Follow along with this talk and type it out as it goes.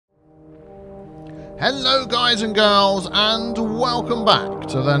Hello guys and girls, and welcome back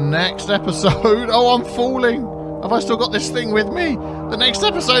to the next episode. Oh, I'm falling. Have I still got this thing with me? The next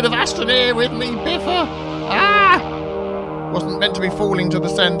episode of Astroneer with me, Biffa. Ah! Wasn't meant to be falling to the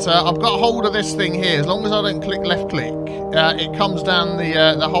centre. I've got hold of this thing here. As long as I don't click left click, it comes down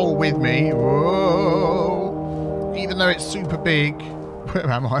the hole with me. Whoa! Even though it's super big. Where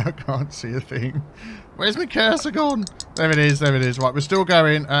am I? I can't see a thing. Where's my cursor gone? There it is, there it is. Right, we're still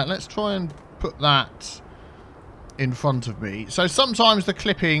going. Let's try and put that in front of me. So sometimes the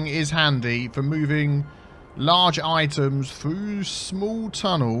clipping is handy for moving large items through small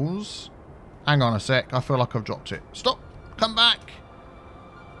tunnels. Hang on a sec. I feel like I've dropped it. Stop. Come back.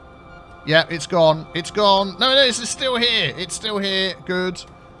 Yeah, it's gone. It's gone. No, it's still here. It's still here. Good.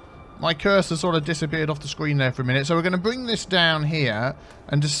 My cursor sort of disappeared off the screen there for a minute. So we're going to bring this down here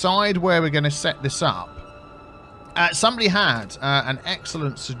and decide where we're going to set this up. Somebody had an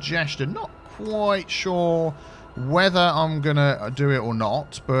excellent suggestion. Not quite sure whether I'm going to do it or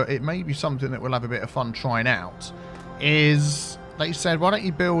not, but it may be something that we'll have a bit of fun trying out. Is they said, why don't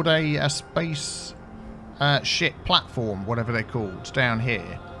you build a space ship platform, whatever they're called, down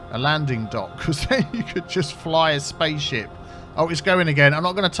here. A landing dock, because then you could just fly a spaceship. Oh, it's going again. I'm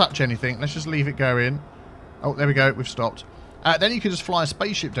not going to touch anything. Let's just leave it going. Oh, there we go. We've stopped. Then you could just fly a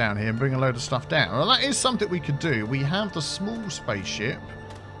spaceship down here and bring a load of stuff down. Well, that is something we could do. We have the small spaceship.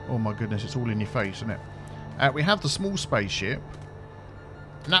 Oh my goodness, it's all in your face, isn't it? We have the small spaceship.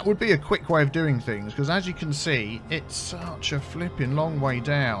 And that would be a quick way of doing things, because as you can see, it's such a flipping long way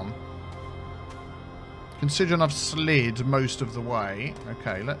down. Considering I've slid most of the way.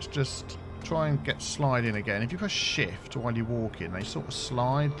 Okay, let's just try and get sliding again. If you press shift while you're walking, they sort of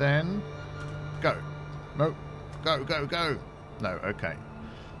slide then. Go. No. Go, go, go. No, okay.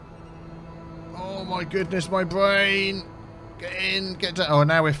 Oh my goodness, my brain. Get in, get down. Oh,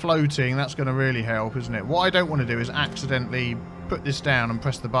 now we're floating. That's going to really help, isn't it? What I don't want to do is accidentally put this down and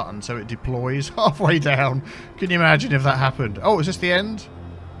press the button so it deploys halfway down. Can you imagine if that happened? Oh, is this the end?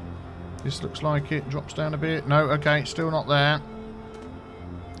 This looks like it drops down a bit. No, okay, still not there.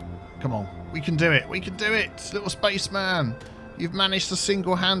 Come on. We can do it. We can do it. Little spaceman. You've managed to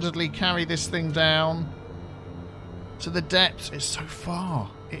single-handedly carry this thing down to the depths. It's so far.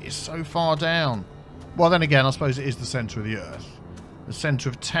 It is so far down. Well, then again, I suppose it is the centre of the Earth. The centre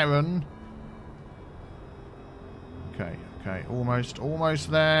of Terran. Okay, okay.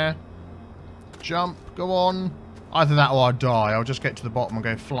 Almost there. Jump. Go on. Either that or I die. I'll just get to the bottom and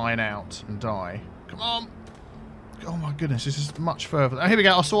go flying out and die. Come on. Oh my goodness, this is much further. Oh, here we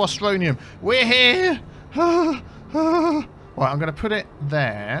go. I saw Astroneer. We're here. Right, I'm going to put it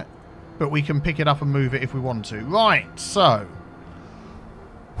there. But we can pick it up and move it if we want to. Right, so.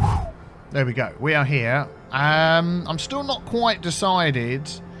 There we go. We are here. I'm still not quite decided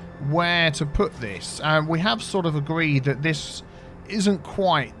where to put this. We have sort of agreed that this isn't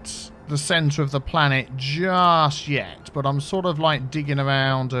quite the centre of the planet just yet. But I'm sort of like digging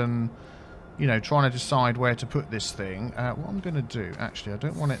around and, you know, trying to decide where to put this thing. What I'm going to do, actually, I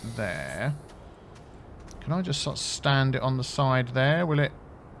don't want it there. Can I just sort of stand it on the side there? Will it?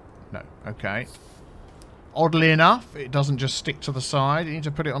 No. Okay. Oddly enough, it doesn't just stick to the side. You need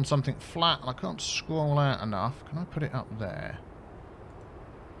to put it on something flat, and I can't scroll out enough. Can I put it up there?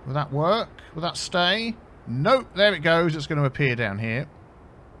 Will that work? Will that stay? Nope. There it goes. It's going to appear down here.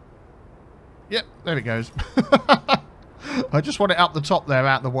 Yep. There it goes. I just want it up the top there,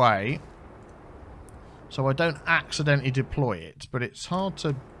 out the way, so I don't accidentally deploy it. But it's hard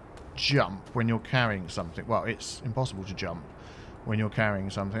to jump when you're carrying something. Well, it's impossible to jump when you're carrying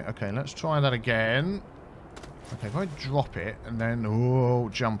something. Okay, let's try that again. Okay, if I drop it and then, oh,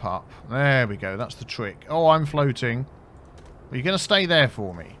 jump up. There we go, that's the trick. Oh, I'm floating. Are you going to stay there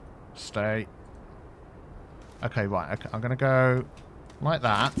for me? Stay. Okay, right, okay, I'm going to go like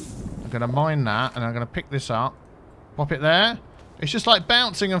that. I'm going to mine that, and I'm going to pick this up. Pop it there. It's just like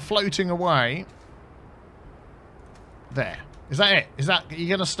bouncing and floating away. There. Is that it? Is that, are you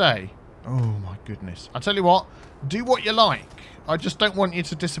going to stay? Oh, my goodness. I tell you what, do what you like. I just don't want you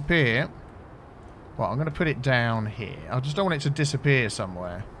to disappear. Well, I'm going to put it down here. I just don't want it to disappear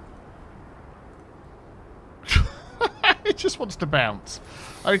somewhere. It just wants to bounce.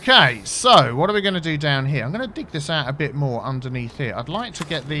 Okay, so what are we going to do down here? I'm going to dig this out a bit more underneath here. I'd like to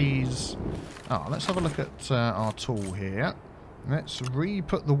get these... Oh, let's have a look at our tool here. Let's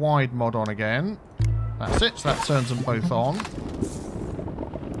re-put the wide mod on again. That's it, so that turns them both on.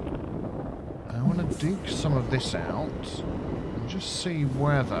 I want to dig some of this out and just see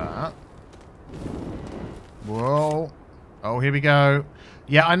whether... Whoa. Oh, here we go.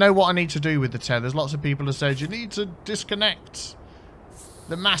 Yeah, I know what I need to do with the tethers. Lots of people have said you need to disconnect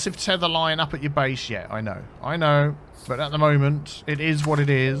the massive tether line up at your base yet. I know. But at the moment, it is what it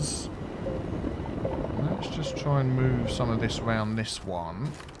is. Let's just try and move some of this around this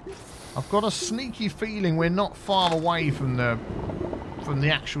one. I've got a sneaky feeling we're not far away from the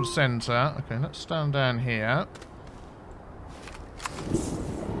actual centre. Okay, let's stand down here.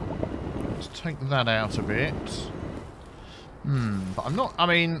 Let's take that out a bit. But I'm not... I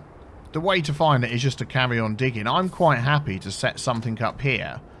mean, the way to find it is just to carry on digging. I'm quite happy to set something up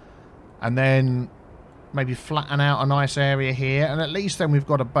here. And then maybe flatten out a nice area here. And at least then we've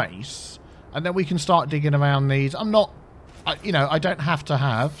got a base. And then we can start digging around these. I'm not... you know, I don't have to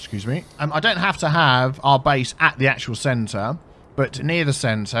have... Excuse me. I don't have to have our base at the actual centre. But near the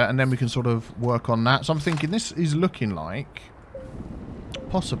centre. And then we can sort of work on that. So I'm thinking this is looking like...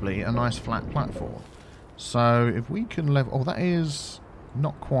 possibly a nice flat platform. So if we can level... Oh, that is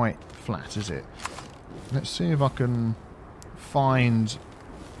not quite flat, is it? Let's see if I can find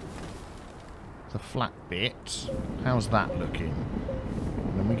the flat bit. How's that looking?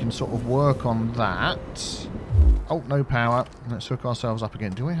 And then we can sort of work on that. Oh, no power. Let's hook ourselves up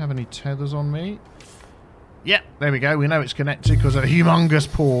again. Do we have any tethers on me? Yep, there we go. We know it's connected because of a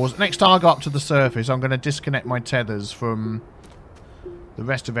humongous pause. Next time I go up to the surface, I'm going to disconnect my tethers from the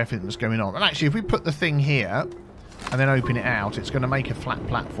rest of everything that's going on. And actually, if we put the thing here and then open it out, it's going to make a flat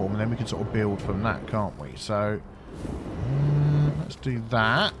platform, and then we can sort of build from that, can't we? So, let's do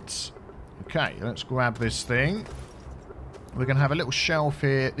that. Okay, let's grab this thing. We're going to have a little shelf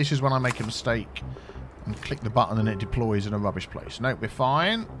here. This is when I make a mistake and click the button and it deploys in a rubbish place. Nope, we're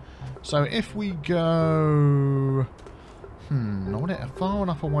fine. So if we go... I want it far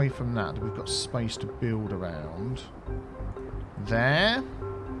enough away from that we've got space to build around. There.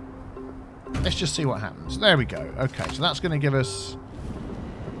 Let's just see what happens. There we go. Okay, so that's going to give us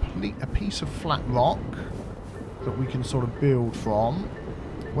a piece of flat rock that we can sort of build from.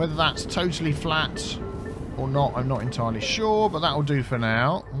 Whether that's totally flat or not, I'm not entirely sure, but that'll do for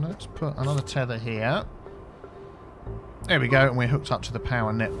now. Let's put another tether here. There we go, and we're hooked up to the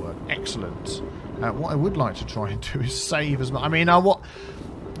power network. Excellent. What I would like to try and do is save as much... I mean, I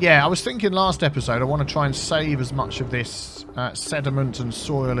was thinking last episode I want to try and save as much of this sediment and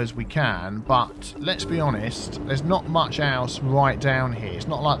soil as we can, but let's be honest, there's not much else right down here. It's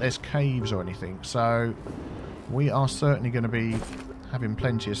not like there's caves or anything, so we are certainly going to be having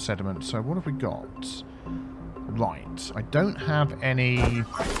plenty of sediment. So what have we got? Right, I don't have any...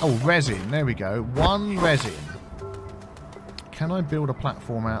 Oh, resin, there we go. 1 resin. Can I build a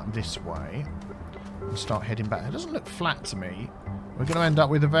platform out this way and start heading back? It doesn't look flat to me. We're going to end up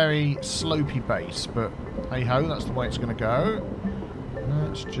with a very slopey base, but hey-ho, that's the way it's going to go.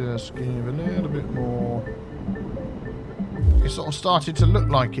 Let's just give a little bit more. It sort of started to look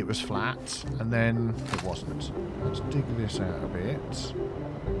like it was flat, and then it wasn't. Let's dig this out a bit.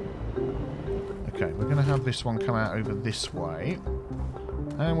 Okay, we're going to have this one come out over this way,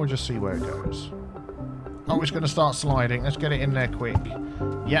 and we'll just see where it goes. Oh, it's going to start sliding. Let's get it in there quick.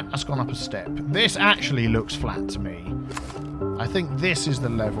 Yep, that's gone up a step. This actually looks flat to me. I think this is the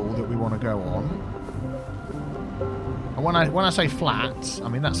level that we want to go on. And when I say flat, I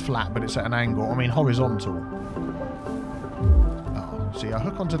mean that's flat, but it's at an angle. I mean horizontal. Oh, see, I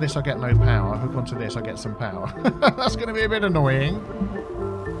hook onto this, I get no power. I hook onto this, I get some power. That's going to be a bit annoying.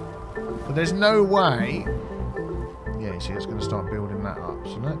 But there's no way... Yeah, you see, it's going to start building that up.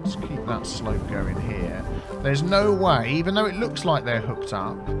 So let's keep that slope going here. There's no way, even though it looks like they're hooked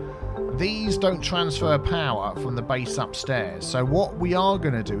up, these don't transfer power from the base upstairs. So what we are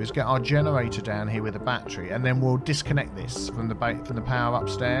going to do is get our generator down here with a battery, and then we'll disconnect this from the power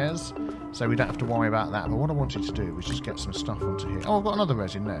upstairs, so we don't have to worry about that. But what I wanted to do was just get some stuff onto here. Oh, I've got another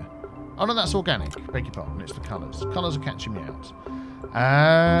resin there. Oh no, that's organic. Beg your pardon, it's the colours. Colours are catching me out.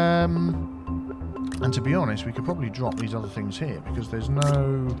 And to be honest, we could probably drop these other things here, because there's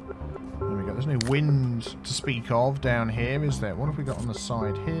no... There we go. There's no wind to speak of down here, is there? What have we got on the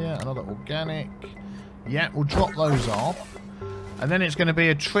side here? Another organic. Yeah, we'll drop those off. And then it's going to be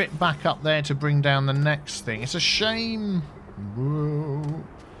a trip back up there to bring down the next thing. It's a shame... Whoa.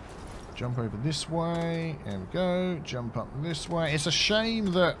 Jump over this way. There we go. Jump up this way. It's a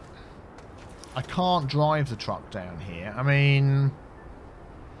shame that I can't drive the truck down here. I mean...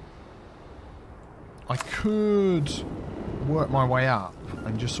 I could work my way up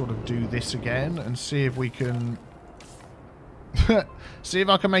and just sort of do this again and see if we can see if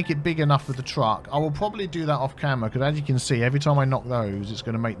I can make it big enough for the truck. I will probably do that off camera, because as you can see, every time I knock those, it's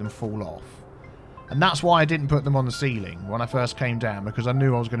going to make them fall off. And that's why I didn't put them on the ceiling when I first came down, because I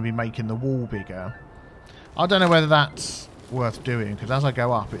knew I was going to be making the wall bigger. I don't know whether that's worth doing, because as I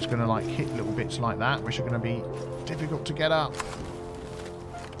go up, it's going to like hit little bits like that, which are going to be difficult to get up.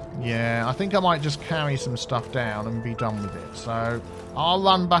 Yeah, I think I might just carry some stuff down and be done with it. So I'll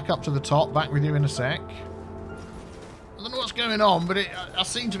run back up to the top, back with you in a sec. I don't know what's going on, but I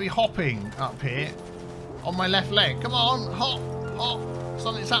seem to be hopping up here on my left leg. Come on, hop, hop.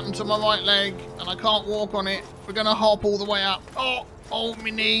 Something's happened to my right leg and I can't walk on it. We're going to hop all the way up. Oh,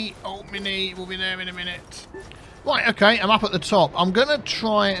 my knee. Oh, my knee. We'll be there in a minute. Right, okay, I'm up at the top. I'm going to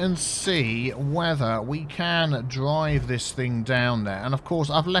try and see whether we can drive this thing down there. And, of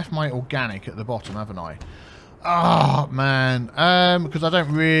course, I've left my organic at the bottom, haven't I? Oh, man. Because I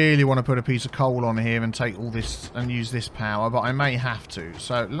don't really want to put a piece of coal on here and take all this and use this power, but I may have to.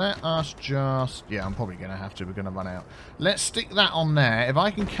 So let us just... Yeah, I'm probably going to have to. We're going to run out. Let's stick that on there. If I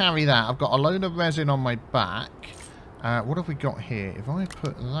can carry that, I've got a load of resin on my back. What have we got here? If I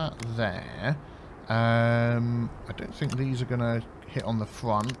put that there... I don't think these are going to hit on the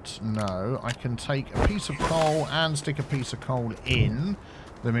front. No, I can take a piece of coal and stick a piece of coal in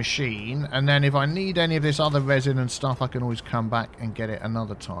the machine. And then if I need any of this other resin and stuff, I can always come back and get it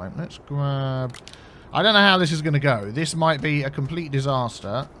another time. Let's grab... I don't know how this is going to go. This might be a complete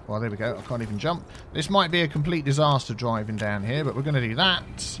disaster. Well, there we go. I can't even jump. This might be a complete disaster driving down here, but we're going to do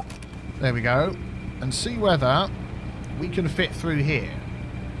that. There we go. And see whether we can fit through here.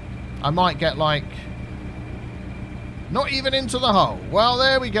 I might get, like... Not even into the hole. Well,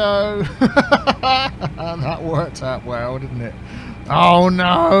 there we go. That worked out well, didn't it? Oh,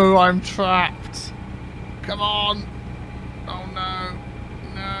 no. I'm trapped. Come on. Oh, no.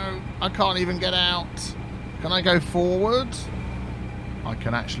 No. I can't even get out. Can I go forward? I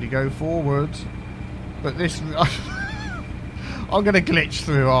can actually go forward. But this... I'm going to glitch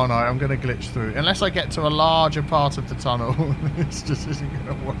through, aren't I? I'm going to glitch through. Unless I get to a larger part of the tunnel, this just isn't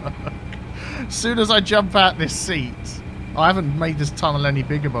going to work. As soon as I jump out this seat... I haven't made this tunnel any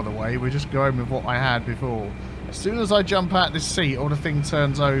bigger, by the way. We're just going with what I had before. As soon as I jump out this seat, all the thing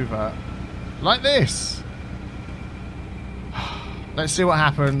turns over. Like this. Let's see what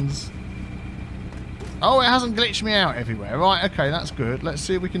happens. Oh, it hasn't glitched me out everywhere. Right, okay, that's good. Let's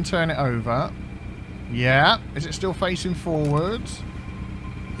see if we can turn it over. Yeah. Is it still facing forwards?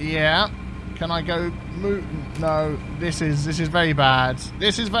 Yeah. Can I go move? No. This is very bad.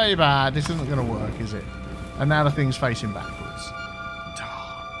 This is very bad. This isn't going to work, is it? And now the thing's facing backwards.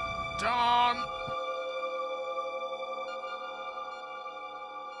 Darn. Darn.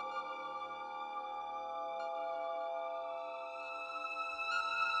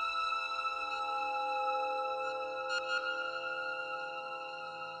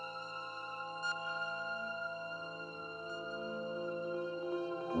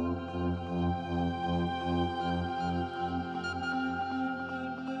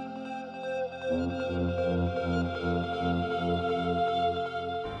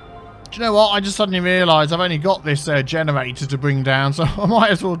 Do you know what? I just suddenly realised I've only got this generator to bring down, so I might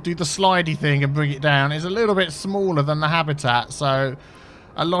as well do the slidey thing and bring it down. It's a little bit smaller than the habitat, so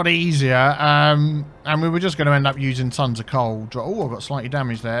a lot easier. And we were just going to end up using tons of coal. Oh, I've got slightly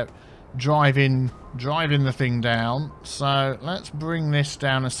damaged there. Driving the thing down. So let's bring this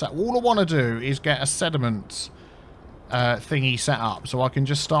down. All I want to do is get a sediment thingy set up, so I can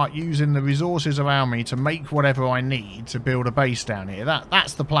just start using the resources around me to make whatever I need to build a base down here.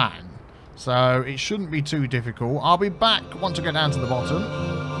 That's the plan. So it shouldn't be too difficult. I'll be back once I get down to the bottom.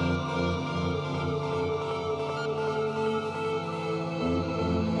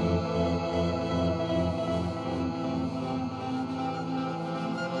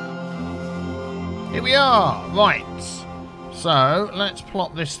 Here we are. Right. So let's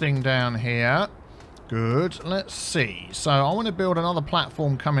plop this thing down here. Good. Let's see. So I want to build another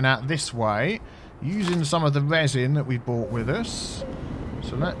platform coming out this way using some of the resin that we brought with us.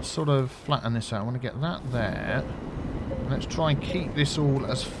 So let's sort of flatten this out. I want to get that there. Let's try and keep this all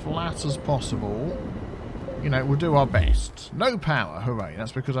as flat as possible. You know, we'll do our best. No power. Hooray.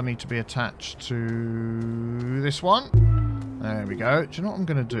 That's because I need to be attached to this one. There we go. Do you know what I'm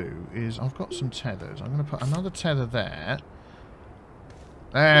going to do is I've got some tethers. I'm going to put another tether there.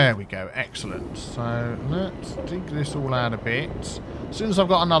 There we go. Excellent. So let's dig this all out a bit. As soon as I've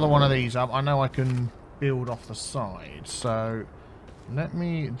got another one of these up, I know I can build off the side. So let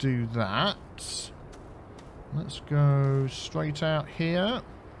me do that. Let's go straight out here.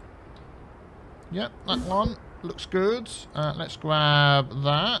 Yep, that one looks good. Let's grab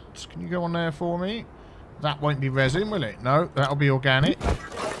that. Can you go on there for me? That won't be resin, will it? No, that'll be organic.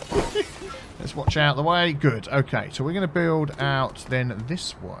 Let's watch out the way. Good. Okay, so we're going to build out then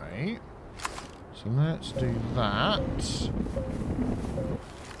this way. So let's do that.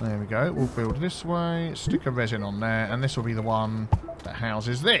 There we go. We'll build this way. Stick a resin on there. And this will be the one that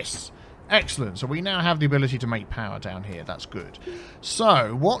houses this. Excellent. So we now have the ability to make power down here. That's good.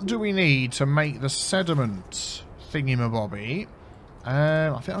 So what do we need to make the sediment thingy-mabobby?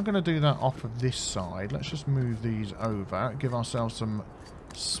 I think I'm going to do that off of this side. Let's just move these over. Give ourselves some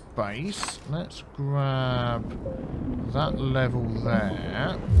space. Let's grab that level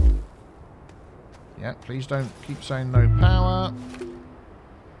there. Yeah, please don't keep saying no power.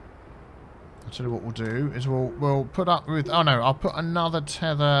 I'll tell you what we'll do is we'll put up with... Oh no, I'll put another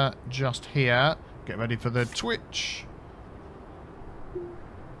tether just here. Get ready for the twitch.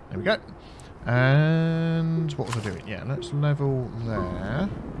 There we go. And what was I doing? Yeah, let's level there.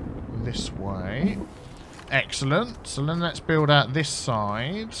 This way. Excellent. So then let's build out this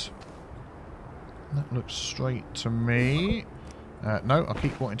side. That looks straight to me. No, I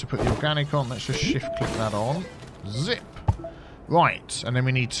keep wanting to put the organic on. Let's just shift-click that on. Zip. Right, and then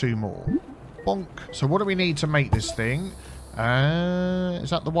we need 2 more. Bonk. So what do we need to make this thing? Is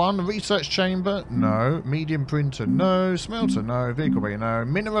that the one? Research chamber? No. Medium printer? No. Smelter? No. Vehicle bay? No.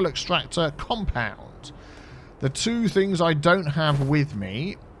 Mineral extractor? Compound. The 2 things I don't have with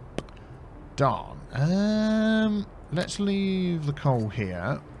me. Darn. Let's leave the coal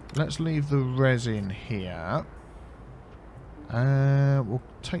here. Let's leave the resin here. We'll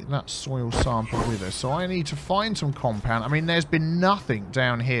take that soil sample with us. So I need to find some compound. I mean, there's been nothing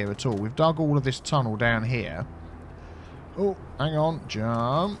down here at all. We've dug all of this tunnel down here. Oh, hang on.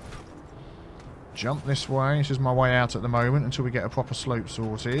 Jump. Jump this way. This is my way out at the moment until we get a proper slope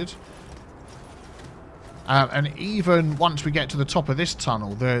sorted. And even once we get to the top of this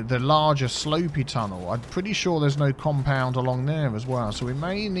tunnel, the larger slopey tunnel, I'm pretty sure there's no compound along there as well. So we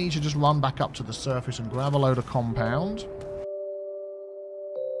may need to just run back up to the surface and grab a load of compound.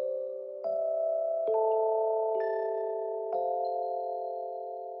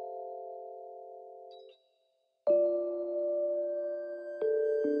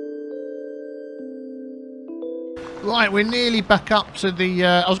 Right, we're nearly back up to the,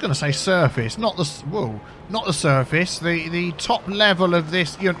 I was going to say surface, not the surface, the top level of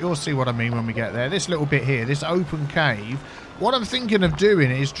this, you'll see what I mean when we get there, this little bit here, this open cave. What I'm thinking of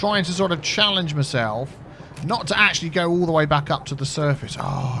doing is trying to sort of challenge myself, not to actually go all the way back up to the surface.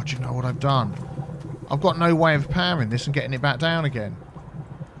 Oh, do you know what I've done? I've got no way of powering this and getting it back down again.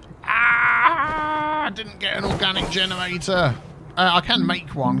 Ah, I didn't get an organic generator. I can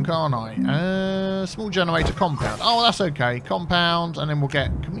make one, can't I? Small generator compound. Oh, that's okay. Compound, and then we'll get...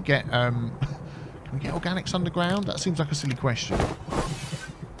 Can we get organics underground? That seems like a silly question.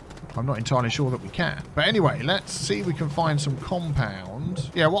 I'm not entirely sure that we can. But anyway, let's see if we can find some compound.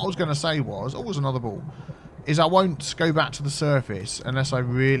 Yeah, what I was going to say was... Oh, there's another ball. Is I won't go back to the surface unless I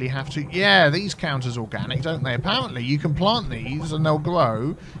really have to. Yeah, these count as organic, don't they? Apparently, you can plant these and they'll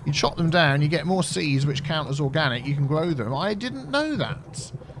grow. You chop them down, you get more seeds which count as organic. You can grow them. I didn't know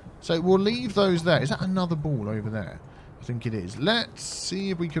that. So we'll leave those there. Is that another ball over there? I think it is. Let's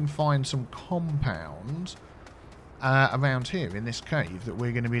see if we can find some compound around here in this cave that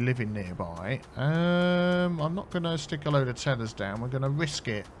we're going to be living nearby. I'm not going to stick a load of tethers down. We're going to risk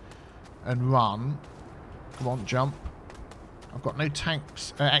it and run. Come on, jump. I've got no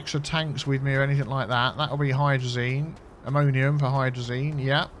tanks, extra tanks with me or anything like that. That'll be hydrazine. Ammonium for hydrazine,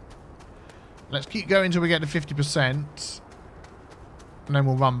 yeah. Let's keep going until we get to 50%. And then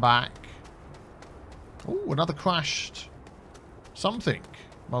we'll run back. Oh, another crashed something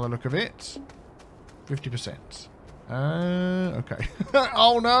by the look of it. 50%. Okay.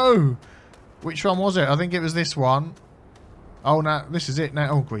 Oh, no. Which one was it? I think it was this one. Oh, no, this is it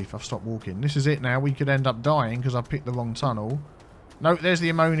now. Oh, grief, I've stopped walking. This is it now. We could end up dying because I've picked the wrong tunnel. No, there's the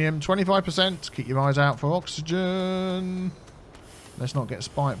ammonium. 25%. Keep your eyes out for oxygen. Let's not get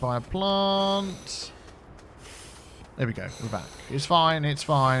spiked by a plant. There we go. We're back. It's fine. It's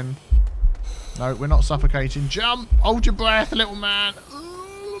fine. No, we're not suffocating. Jump. Hold your breath, little man.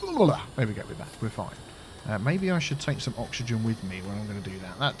 There we go. We're back. We're fine. Maybe I should take some oxygen with me when I'm going to do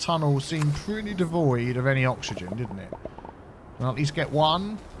that. That tunnel seemed pretty devoid of any oxygen, didn't it? I'll at least get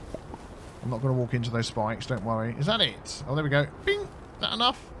one. I'm not going to walk into those spikes, don't worry. Is that it? Oh, there we go. Bing! That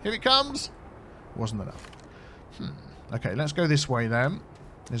enough? Here it comes. Wasn't enough. Okay, let's go this way then.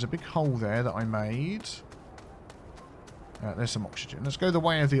 There's a big hole there that I made. There's some oxygen. Let's go the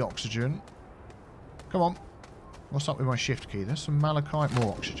way of the oxygen. Come on. What's up with my shift key? There's some malachite.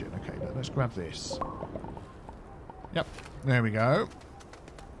 More oxygen. Okay, let's grab this. Yep. There we go.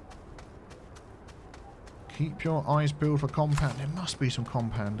 Keep your eyes peeled for compound. There must be some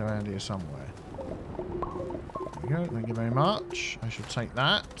compound around here somewhere. There we go. Thank you very much. I should take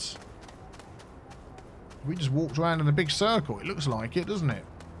that. We just walked around in a big circle. It looks like it, doesn't it?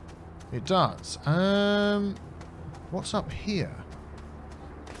 It does. What's up here?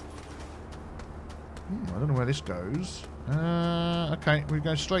 I don't know where this goes. Okay, we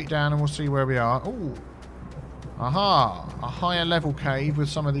go straight down and we'll see where we are. Oh, aha! A higher level cave with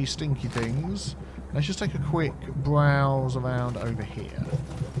some of these stinky things. Let's just take a quick browse around over here.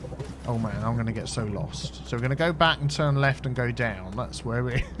 Oh man, I'm going to get so lost. So we're going to go back and turn left and go down. That's where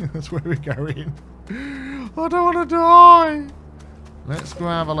we. That's where we're going. I don't want to die. Let's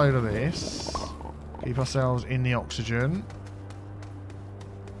grab a load of this. Keep ourselves in the oxygen.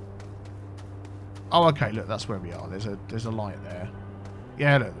 Oh, okay. Look, that's where we are. There's a light there.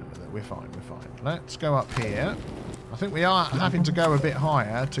 Yeah, look, we're fine. We're fine. Let's go up here. I think we are having to go a bit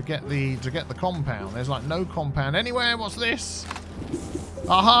higher to get the compound. There's like no compound anywhere. What's this?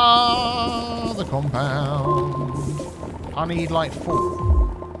 Aha! The compound. I need like 4.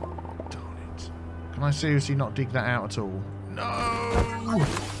 Darn it. Can I seriously not dig that out at all? No!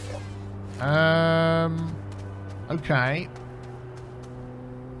 Okay.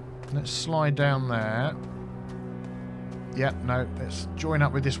 Let's slide down there. Yep, no. Let's join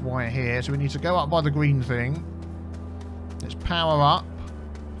up with this wire here. So we need to go up by the green thing. Let's power up.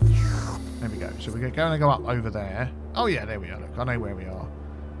 There we go. So we're going to go up over there. Oh yeah, there we are. Look, I know where we are.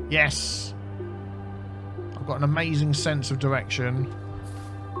 Yes! I've got an amazing sense of direction,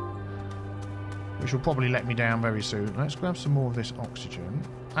 which will probably let me down very soon. Let's grab some more of this oxygen.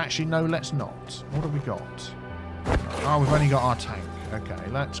 Actually, no, let's not. What have we got? Oh, we've only got our tank. Okay,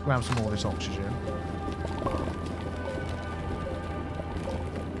 let's grab some more of this oxygen.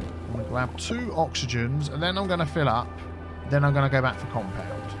 I'm going to grab 2 oxygens, and then I'm going to fill up. Then I'm going to go back for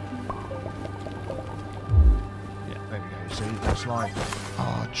compound. Yeah, there we go. See, that's like...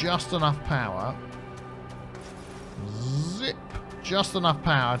 Oh, just enough power. Zip. Just enough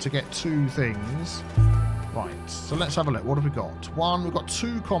power to get 2 things. Right, so let's have a look. What have we got? 1, we've got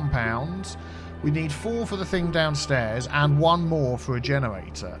 2 compounds. We need 4 for the thing downstairs and 1 more for a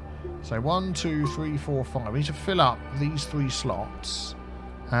generator. So 1, 2, 3, 4, 5. We need to fill up these 3 slots.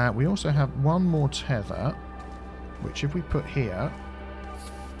 We also have 1 more tether, which if we put here,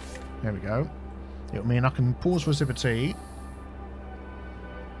 there we go. It'll mean I can pause for a sip of tea.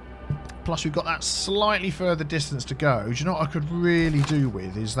 Plus we've got that slightly further distance to go. Do you know what I could really do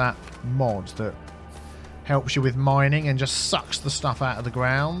with is that mod that helps you with mining and just sucks the stuff out of the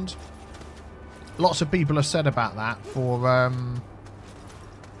ground. Lots of people have said about that for and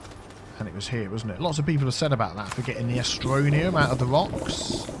it was here, wasn't it? Lots of people have said about that for getting the Astroneer out of the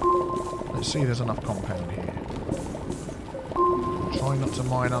rocks. Let's see if there's enough compound here. Try not to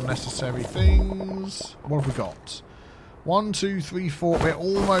mine unnecessary things. What have we got? 1, 2, 3, 4. We're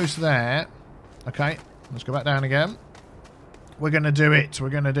almost there. Okay, let's go back down again. We're going to do it. We're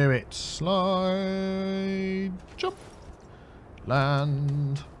going to do it. Slide. Jump.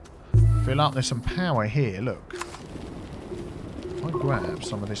 Land. Fill up. There's some power here. Look. I grab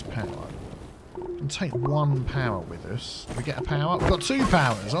some of this power. We can take 1 power with us. Do we get a power? We've got 2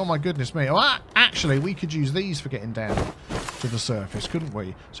 powers. Oh my goodness me. Oh, actually, we could use these for getting down to the surface, couldn't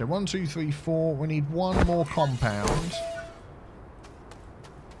we? So 1, 2, 3, 4. We need 1 more compound.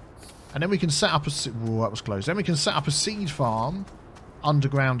 And then we can set up a... Whoa, that was close. Then we can set up a seed farm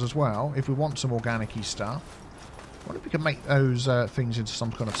underground as well, if we want some organic-y stuff. I wonder if we can make those things into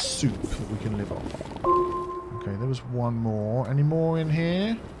some kind of soup that we can live off. Okay, there was 1 more. Any more in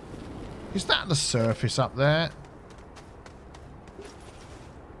here? Is that the surface up there?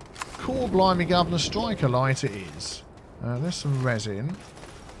 Core blimey governor striker light it is. There's some resin.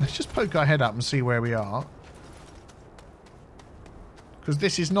 Let's just poke our head up and see where we are. Because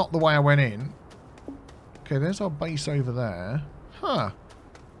this is not the way I went in. Okay, there's our base over there. Huh.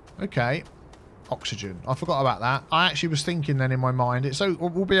 Okay. Oxygen. I forgot about that. I actually was thinking then in my mind,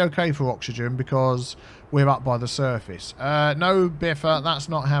 we'll be okay for oxygen because we're up by the surface. No, Biffa, that's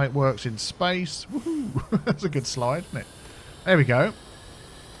not how it works in space. Woohoo! That's a good slide, isn't it? There we go.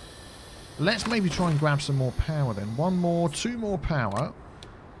 Let's maybe try and grab some more power then. 1 more, 2 more power.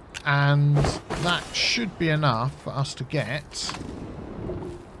 And that should be enough for us to get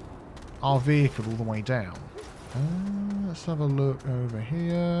our vehicle all the way down. Let's have a look over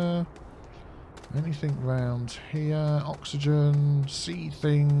here. Anything round here? Oxygen, seed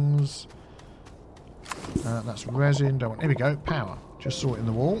things. That's resin. Don't want. Here we go. Power. Just saw it in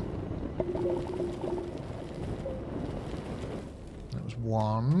the wall. That was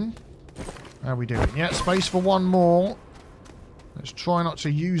 1. How are we doing? Yeah, space for 1 more. Let's try not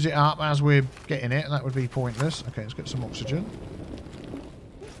to use it up as we're getting it. That would be pointless. Okay, let's get some oxygen.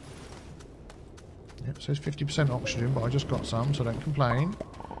 Yep, it says 50% oxygen, but I just got some, so don't complain.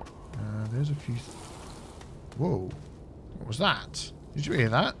 There's a few... Whoa. What was that? Did you hear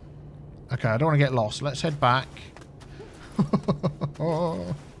that? Okay, I don't want to get lost. Let's head back.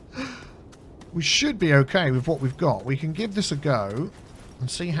 We should be okay with what we've got. We can give this a go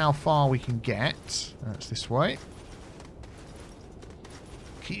and see how far we can get. That's this way.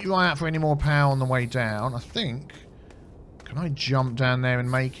 Keep your eye out for any more power on the way down. I think... Can I jump down there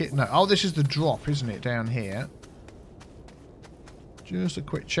and make it? No. Oh, this is the drop, isn't it, down here? Just a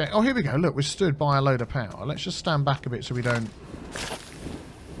quick check. Oh, here we go. Look, we're stood by a load of power. Let's just stand back a bit so we don't...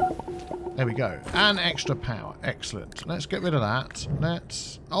 There we go. And extra power. Excellent. Let's get rid of that.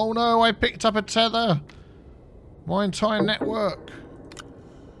 Let's... Oh, no, I picked up a tether. My entire network.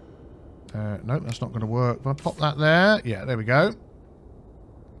 Nope, that's not going to work. If I pop that there... Yeah, there we go.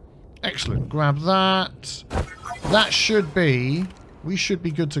 Excellent. Grab that. That should be... We should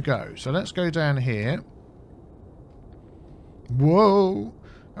be good to go. So let's go down here. Whoa.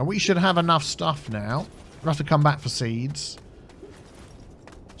 And we should have enough stuff now. We'll have to come back for seeds.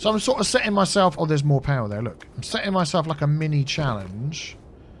 So I'm sort of setting myself... Oh, there's more power there. Look. I'm setting myself like a mini challenge.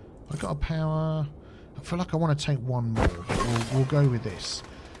 I've got a power... I feel like I want to take one more. But we'll go with this.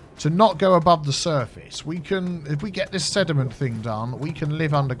 To not go above the surface. We can... If we get this sediment thing done, we can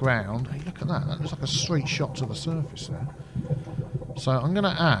live underground. Hey, look at that. That looks like a straight shot to the surface there. So I'm going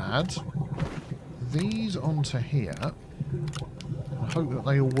to add these onto here. I hope that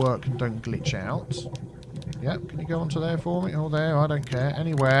they all work and don't glitch out. Yep, can you go onto there for me? Oh, there, I don't care.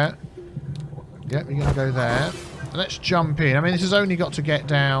 Anywhere. Yep, you're going to go there. Let's jump in. I mean, this has only got to get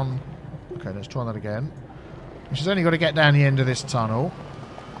down... Okay, let's try that again. This has only got to get down the end of this tunnel.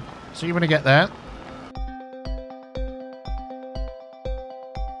 So you're going to get there.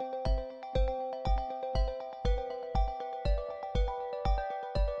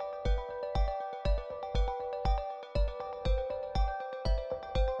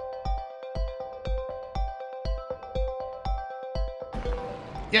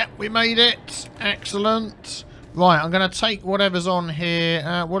 Yep, we made it. Excellent. Right, I'm going to take whatever's on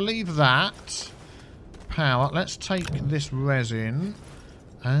here. We'll leave that. Power. Let's take this resin.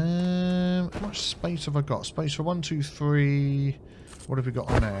 How much space have I got? Space for 1, 2, 3. What have we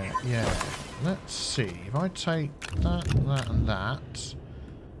got on there? Yeah. Let's see. If I take that, that, and that.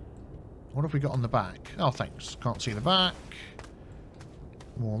 What have we got on the back? Oh, thanks. Can't see the back.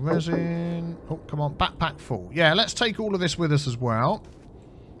 More resin. Oh, come on. Backpack full. Yeah, let's take all of this with us as well.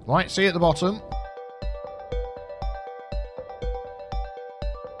 Right, see at the bottom.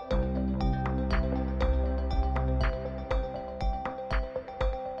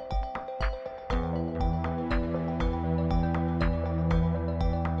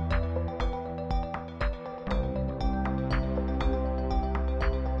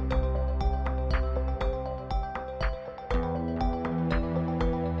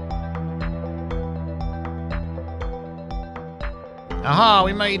 Aha,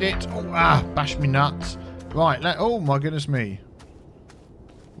 we made it. Oh, bash me nuts. Right, oh my goodness me.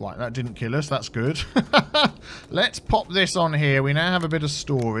 Right, that didn't kill us. That's good. Let's pop this on here. We now have a bit of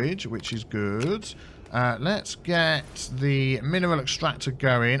storage, which is good. Let's get the mineral extractor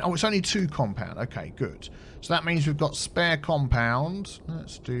going. Oh, it's only 2 compound. Okay, good. So that means we've got spare compound.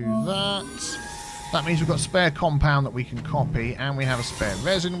 Let's do that. That means we've got spare compound that we can copy, and we have a spare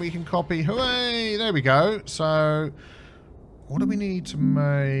resin we can copy. Hooray! There we go. So... What do we need to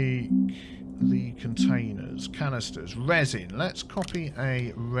make the containers? Canisters. Resin. Let's copy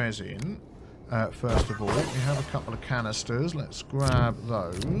a resin. First of all, we have a couple of canisters. Let's grab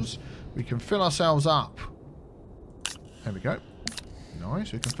those. We can fill ourselves up. There we go.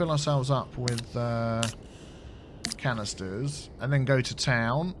 Nice. We can fill ourselves up with canisters and then go to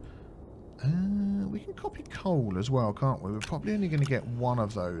town. We can copy coal as well, can't we? We're probably only going to get one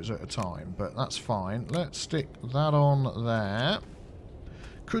of those at a time, but that's fine. Let's stick that on there.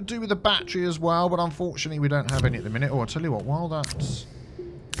 Could do with a battery as well, but unfortunately we don't have any at the minute. Oh, I'll tell you what, while that's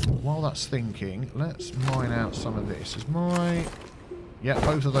thinking, let's mine out some of this. Is my... Yeah,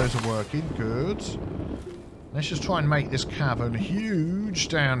 both of those are working. Good. Let's just try and make this cavern huge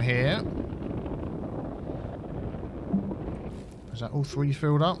down here. Is that all 3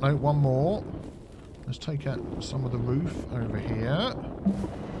 filled up? No, one more. Let's take out some of the roof over here.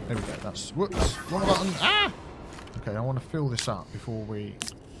 There we go. That's... Whoops. Wrong button. Ah! Okay, I want to fill this up before we...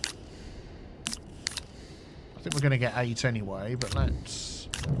 I think we're going to get 8 anyway, but let's...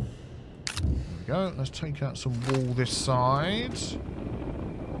 There we go. Let's take out some wall this side.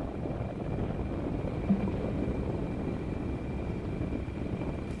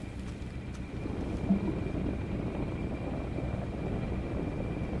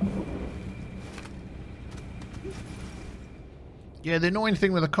 Yeah, the annoying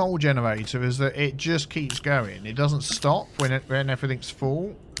thing with a coal generator is that it just keeps going. It doesn't stop when everything's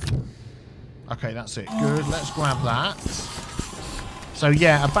full. Okay, that's it. Good. Let's grab that. So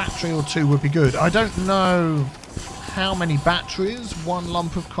yeah, a battery or two would be good. I don't know how many batteries one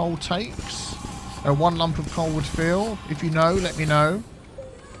lump of coal takes. One lump of coal would fill. If you know, let me know.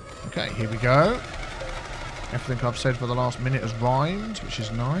 Okay, here we go. Everything I've said for the last minute has rhymed, which is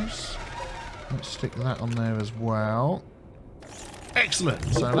nice. Let's stick that on there as well. Excellent.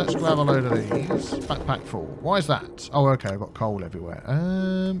 So let's grab a load of these. Backpack full. Why is that? Oh, okay. I've got coal everywhere.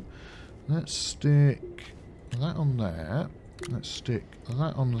 Let's stick that on there. Let's stick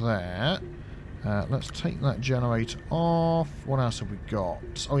that on there. Let's take that generator off. What else have we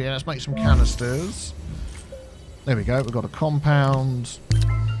got? Oh, yeah. Let's make some canisters. There we go. We've got a compound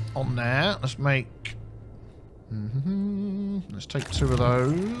on there. Let's make... Let's take 2 of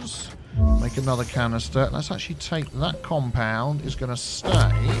those. Make another canister. Let's actually take that compound. Is going to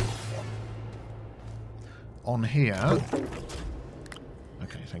stay on here.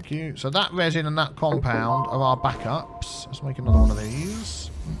 Okay, thank you. So that resin and that compound are our backups. Let's make another one of these.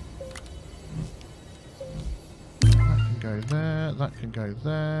 That can go there. That can go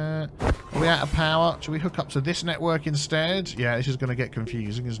there. Are we out of power? Should we hook up to this network instead? Yeah, this is going to get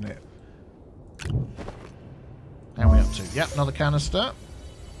confusing, isn't it? How are we up to? Yep, another canister.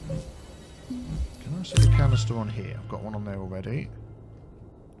 Can I see the canister on here? I've got one on there already.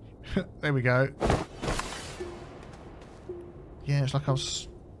 There we go. Yeah, it's like I've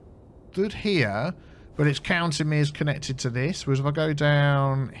stood here, but it's counting me as connected to this. Whereas if I go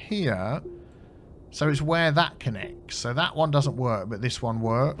down here, so it's where that connects. So that one doesn't work, but this one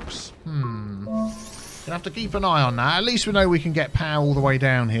works. Gonna have to keep an eye on that. At least we know we can get power all the way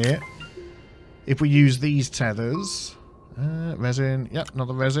down here. If we use these tethers. Resin. Yep,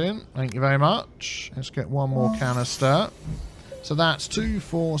 another resin. Thank you very much. Let's get one more canister. So that's 2,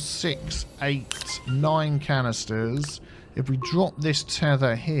 4, 6, 8, 9 canisters. If we drop this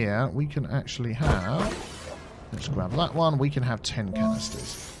tether here, we can actually have... Let's grab that one. We can have 10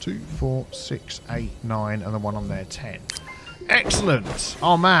 canisters. 2, 4, 6, 8, 9, and the one on there, 10. Excellent!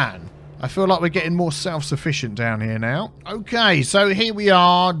 Oh, man. I feel like we're getting more self-sufficient down here now. Okay, so here we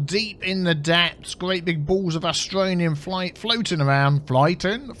are, deep in the depths. Great big balls of Astroneer floating around.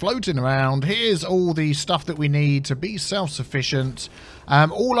 Floating around. Here's all the stuff that we need to be self-sufficient.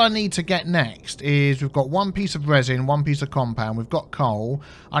 All I need to get next is we've got 1 piece of resin, 1 piece of compound. We've got coal.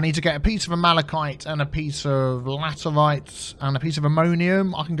 I need to get a piece of malachite and a piece of laterite and a piece of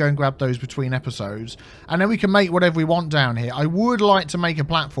ammonium. I can go and grab those between episodes. And then we can make whatever we want down here. I would like to make a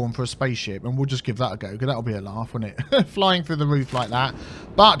platform for a spaceship, and we'll just give that a go, because that'll be a laugh, won't it? Flying through the roof like that.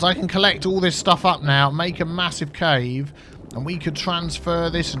 But I can collect all this stuff up now, make a massive cave, and we could transfer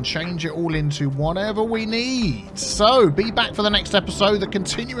this and change it all into whatever we need. So, be back for the next episode, the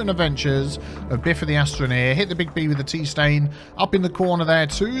continuing adventures of Biffa the Astroneer. Hit the big B with the T stain up in the corner there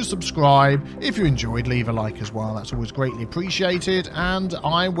to subscribe. If you enjoyed, leave a like as well. That's always greatly appreciated. And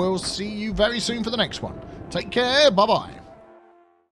I will see you very soon for the next one. Take care. Bye-bye.